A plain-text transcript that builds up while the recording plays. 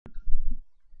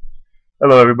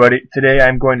Hello everybody. Today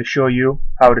I'm going to show you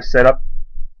how to set up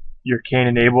your Cain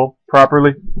and Abel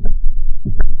properly.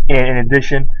 And in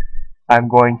addition, I'm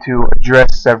going to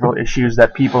address several issues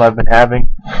that people have been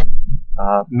having,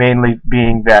 mainly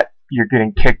being that you're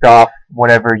getting kicked off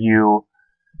whenever you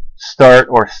start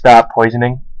or stop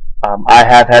poisoning. I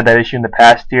have had that issue in the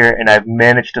past year and I've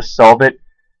managed to solve it,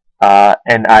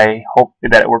 and I hope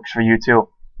that it works for you too.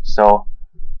 So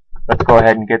let's go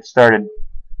ahead and get started.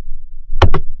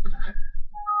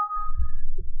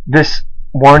 This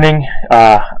warning,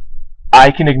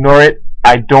 I can ignore it.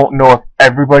 I don't know if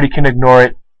everybody can ignore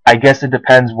it. I guess it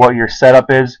depends what your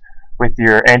setup is with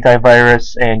your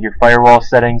antivirus and your firewall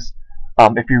settings.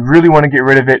 If you really want to get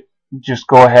rid of it, just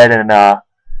go ahead and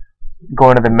go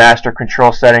into the master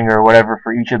control setting or whatever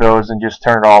for each of those and just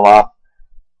turn it all off.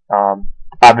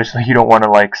 Obviously you don't want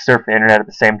to surf the internet at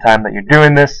the same time that you're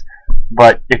doing this,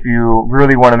 but if you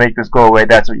really want to make this go away,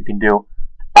 that's what you can do.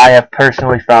 I have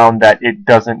personally found that it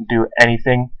doesn't do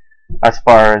anything as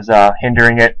far as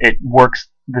hindering it. It works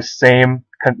the same,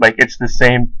 it's the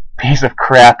same piece of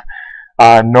crap.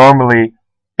 Normally,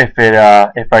 if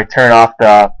I turn off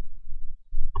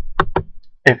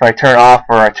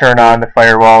or I turn on the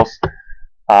firewalls,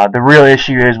 the real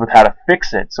issue is with how to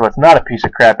fix it. So it's not a piece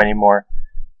of crap anymore,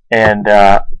 and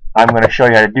I'm going to show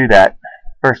you how to do that.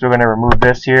 First, we're going to remove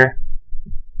this here.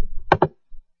 I'm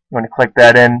going to click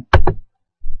that in.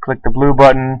 Click the blue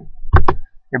button.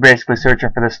 You're basically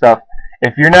searching for this stuff.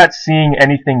 If you're not seeing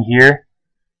anything here,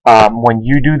 when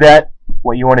you do that,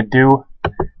 what you want to do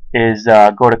is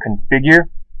go to Configure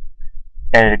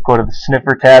and go to the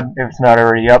Sniffer tab if it's not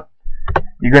already up.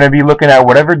 You're going to be looking at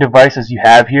whatever devices you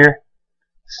have here.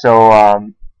 So, I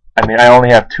only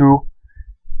have 2.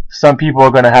 Some people are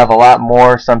going to have a lot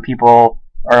more. Some people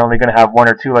are only going to have 1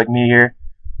 or 2 like me here.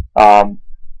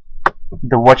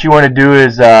 What you want to do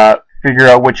is figure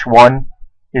out which one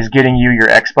is getting you your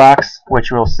Xbox, which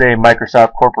will say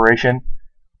Microsoft Corporation,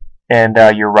 and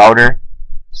your router.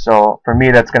 So for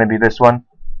me, that's going to be this one.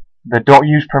 The don't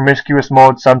use promiscuous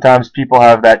mode, sometimes people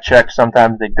have that checked,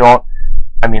 sometimes they don't.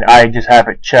 I just have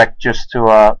it checked just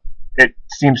to, it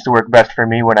seems to work best for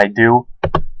me when I do.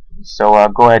 So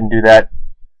go ahead and do that.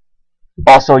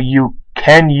 Also, you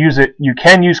can use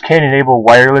Cain and Abel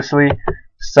wirelessly.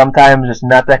 Sometimes it's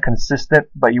not that consistent,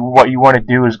 but what you want to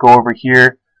do is go over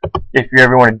here if you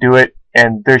ever want to do it,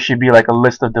 and there should be like a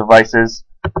list of devices.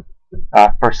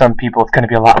 For some people, it's going to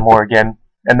be a lot more again,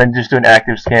 and then just do an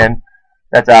active scan.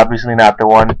 That's obviously not the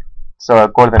one, so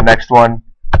go to the next one,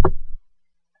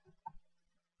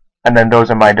 and then those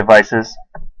are my devices,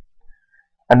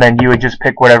 and then you would just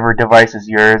pick whatever device is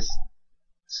yours.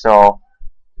 So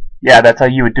yeah, that's how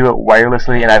you would do it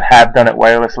wirelessly, and I have done it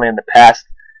wirelessly in the past.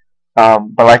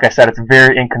 But like I said, it's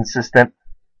very inconsistent,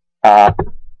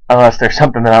 unless there's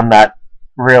something that I'm not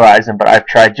realizing, but I've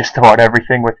tried just about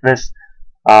everything with this.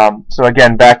 So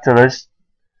again, back to this.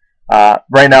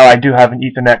 Right now I do have an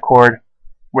Ethernet cord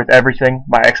with everything.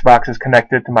 My Xbox is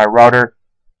connected to my router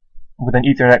with an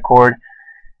Ethernet cord,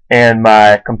 and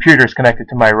my computer is connected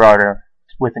to my router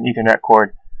with an Ethernet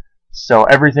cord. So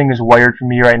everything is wired for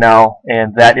me right now,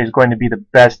 and that is going to be the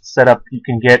best setup you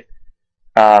can get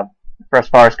for as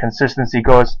far as consistency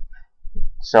goes.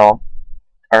 So,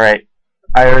 alright,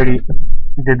 I already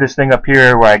did this thing up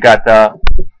here where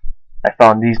I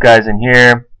found these guys in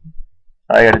here.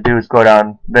 All I gotta do is go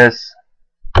down this,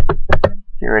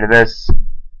 get rid of this.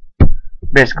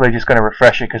 Basically just gonna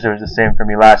refresh it because it was the same for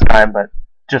me last time, but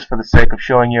just for the sake of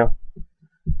showing you.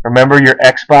 Remember your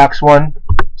Xbox one,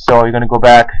 so you're gonna go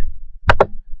back,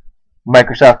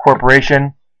 Microsoft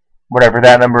Corporation, whatever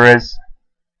that number is.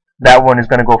 That one is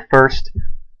going to go first.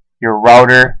 Your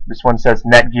router, this one says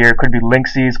Netgear, could be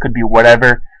Linksys, could be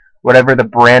whatever the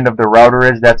brand of the router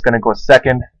is, that's going to go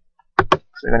second. So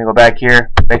you're going to go back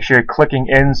here, make sure you're clicking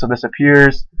in so this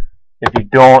appears. If you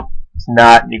don't, it's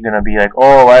not, you're going to be like,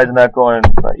 oh, why isn't that going?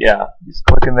 But yeah, just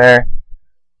click in there.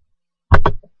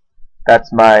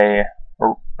 That's my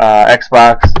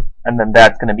Xbox, and then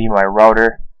that's going to be my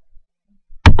router.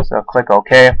 So click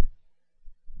OK.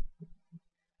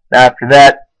 After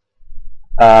that,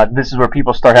 this is where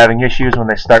people start having issues when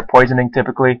they start poisoning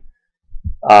typically.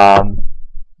 Right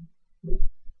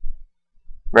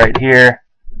here,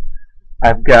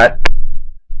 I've got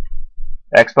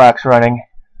Xbox running.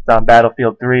 It's on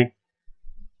Battlefield 3.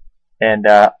 And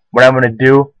what I'm going to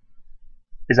do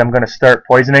is I'm going to start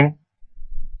poisoning.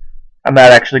 I'm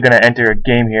not actually going to enter a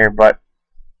game here, but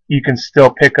you can still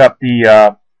pick up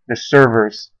the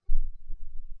servers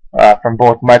from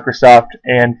both Microsoft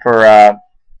and for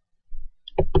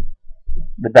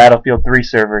the Battlefield 3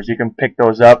 servers. You can pick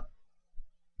those up.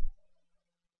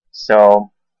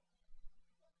 So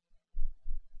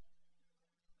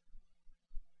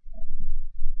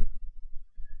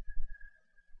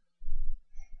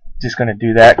Just going to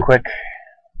do that quick.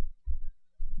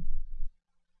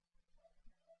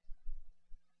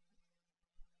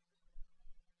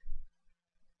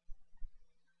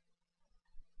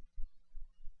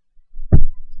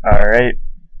 Alright.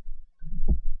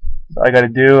 So all I got to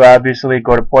do, obviously,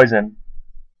 go to poison.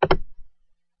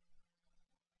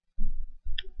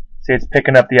 See, it's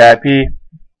picking up the IP.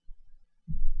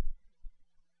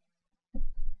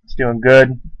 It's doing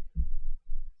good.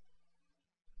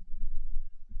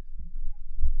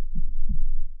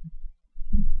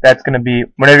 That's going to be,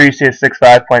 whenever you see a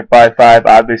 65.55,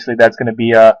 obviously that's going to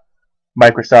be a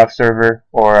Microsoft server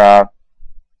or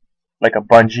like a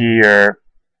Bungie or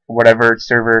whatever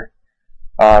server.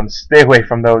 Stay away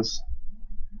from those.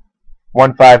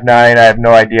 159, I have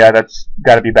no idea. That's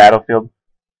got to be Battlefield.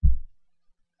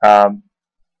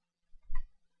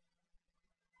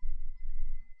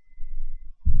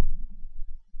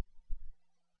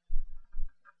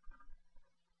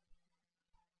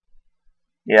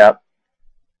 Yeah.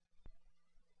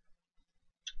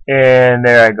 And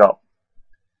there I go.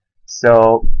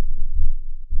 So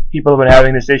people have been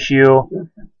having this issue.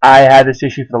 I had this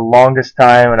issue for the longest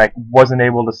time, and I wasn't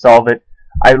able to solve it.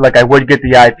 I would get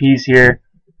the IPs here,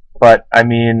 but I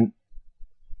mean,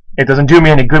 it doesn't do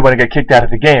me any good when I get kicked out of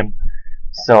the game.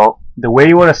 So the way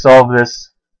you want to solve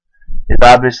this is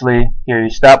obviously here. You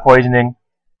stop poisoning.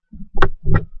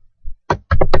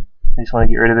 I just want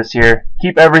to get rid of this here.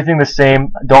 Keep everything the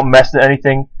same. Don't mess with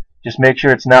anything. Just make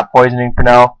sure it's not poisoning for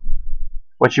now.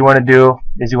 What you want to do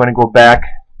is you want to go back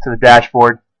to the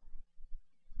dashboard.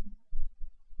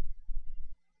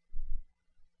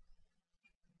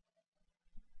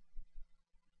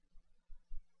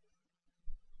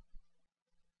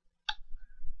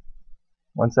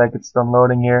 Once that gets done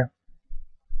loading here,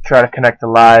 try to connect to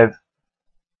live.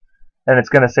 And it's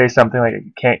going to say something like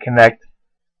you can't connect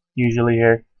usually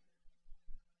here.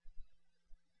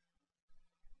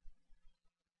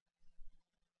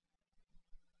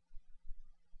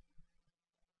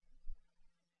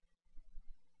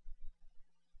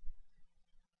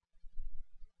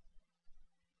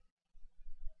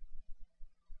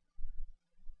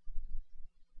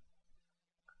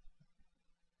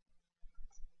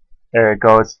 There it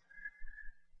goes.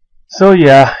 So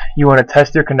yeah, you want to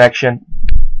test your connection.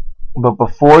 But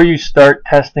before you start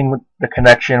testing the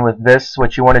connection with this,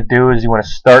 what you want to do is you want to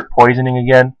start poisoning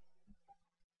again.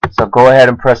 So go ahead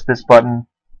and press this button.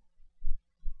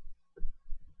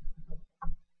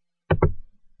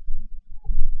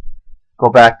 Go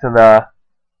back to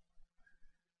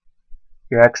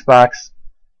your Xbox.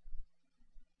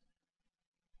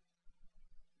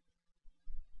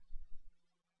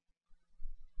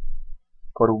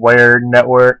 Go to wired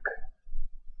network.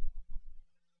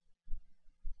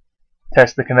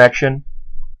 Test the connection.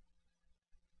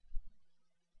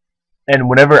 And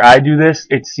whenever I do this,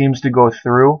 it seems to go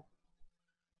through.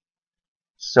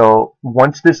 So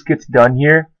once this gets done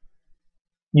here,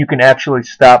 you can actually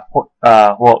stop,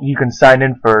 well, you can sign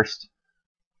in first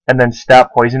and then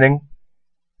stop poisoning.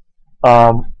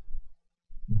 You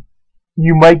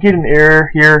might get an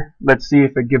error here. Let's see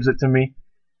if it gives it to me,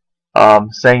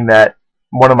 saying that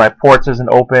one of my ports isn't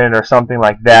open or something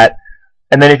like that.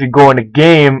 And then if you go in a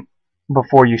game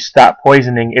before you stop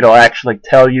poisoning, it'll actually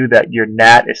tell you that your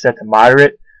NAT is set to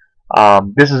moderate.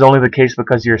 This is only the case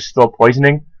because you're still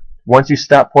poisoning. Once you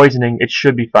stop poisoning, it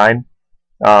should be fine.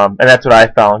 And that's what I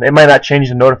found. It might not change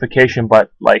the notification,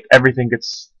 but like everything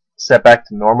gets set back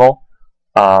to normal.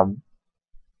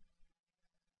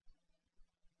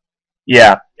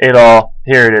 Yeah,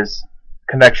 here it is,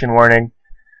 connection warning.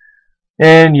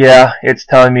 And yeah, it's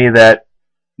telling me that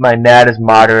my NAT is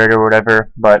moderate or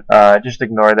whatever, but just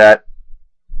ignore that.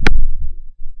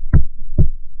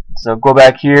 So go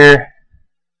back here.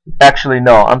 Actually,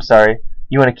 no, I'm sorry.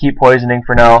 You want to keep poisoning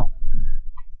for now.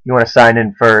 You want to sign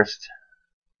in first.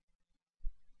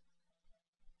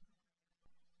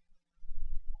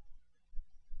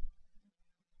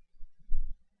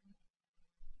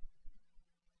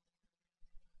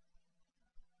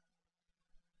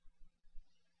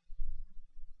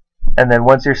 And then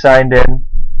once you're signed in,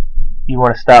 you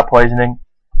want to stop poisoning.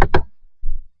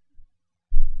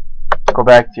 Go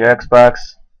back to your Xbox.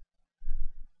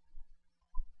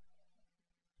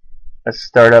 Let's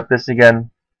start up this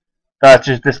again. It's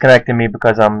just disconnecting me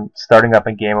because I'm starting up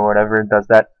a game or whatever. It does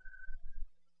that.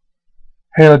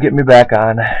 Here, it'll get me back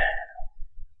on.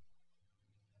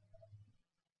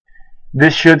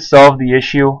 This should solve the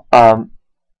issue.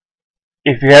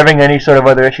 If you're having any sort of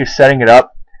other issues setting it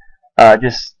up,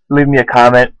 just leave me a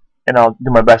comment and I'll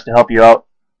do my best to help you out.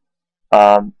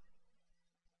 I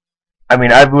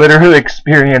mean, I've literally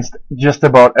experienced just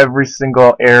about every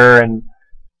single error and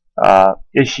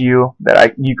issue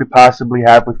that you could possibly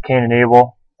have with Cain and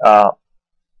Abel.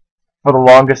 For the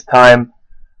longest time,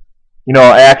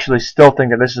 I actually still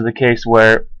think that this is the case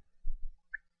where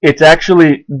it's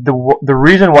actually the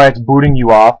reason why it's booting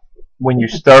you off when you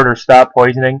start or stop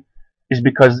poisoning is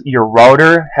because your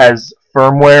router has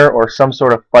firmware or some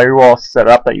sort of firewall set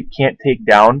up that you can't take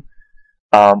down.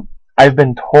 I've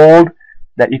been told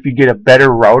that if you get a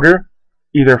better router,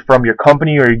 either from your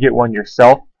company or you get one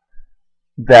yourself,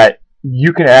 that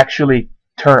you can actually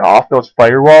turn off those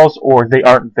firewalls or they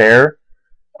aren't there.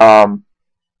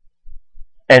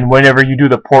 And whenever you do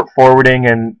the port forwarding,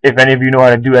 and if any of you know how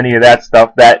to do any of that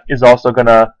stuff, that is also going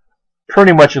to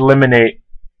pretty much eliminate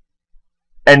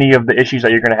any of the issues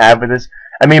that you're going to have with this.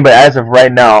 But as of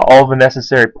right now, all the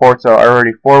necessary ports are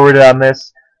already forwarded on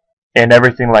this and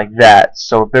everything like that.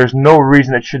 So there's no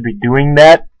reason it should be doing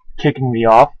that, kicking me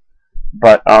off.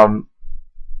 But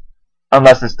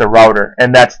unless it's the router,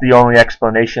 and that's the only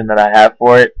explanation that I have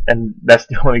for it, and that's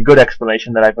the only good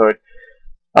explanation that I've heard.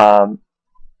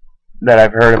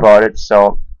 About it.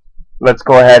 So let's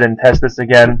go ahead and test this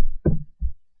again.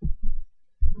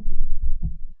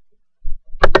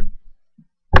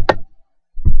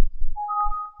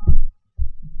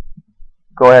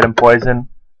 Go ahead and poison.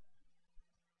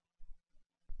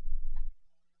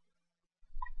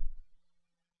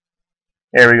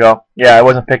 There we go. Yeah, I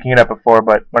wasn't picking it up before,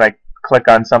 but when I click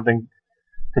on something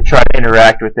to try to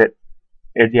interact with it,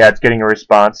 it's getting a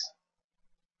response.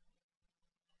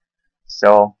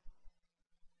 So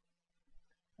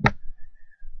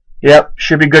yep,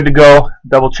 should be good to go.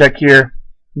 Double check here.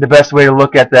 The best way to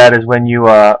look at that is when you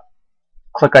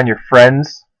click on your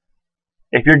friends.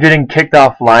 If you're getting kicked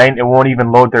offline, it won't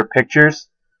even load their pictures.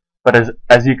 But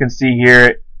as you can see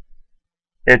here,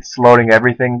 it's loading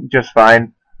everything just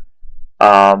fine.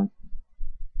 So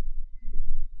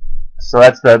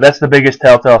that's the biggest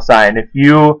telltale sign. If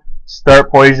you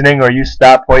start poisoning or you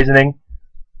stop poisoning,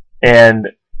 and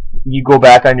you go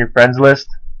back on your friends list,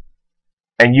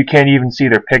 and you can't even see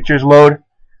their pictures load,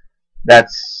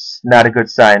 that's not a good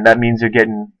sign. That means you're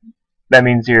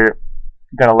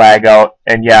gonna lag out.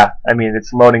 And yeah,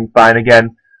 it's loading fine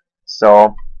again.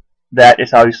 So that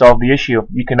is how you solve the issue.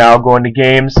 You can now go into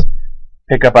games,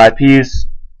 pick up IPs,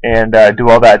 and do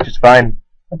all that just fine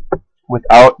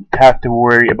without have to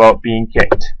worry about being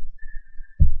kicked.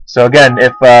 So again,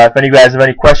 if any of you guys have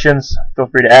any questions, feel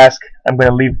free to ask. I'm going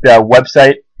to leave the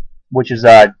website, which is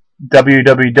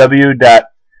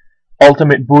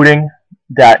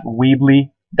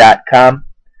www.ultimatebooting.weebly.com.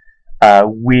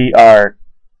 We are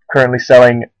currently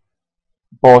selling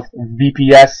both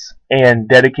VPS and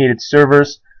dedicated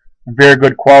servers. Very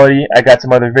good quality. I got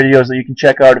some other videos that you can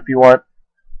check out if you want.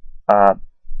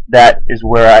 That is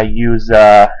where I use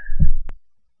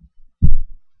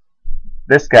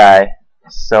this guy.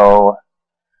 So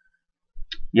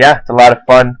yeah, it's a lot of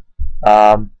fun.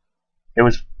 It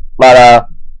was a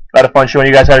lot of fun showing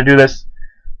you guys how to do this.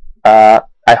 I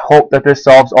hope that this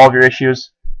solves all of your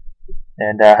issues,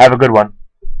 and have a good one.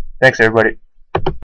 Thanks, everybody.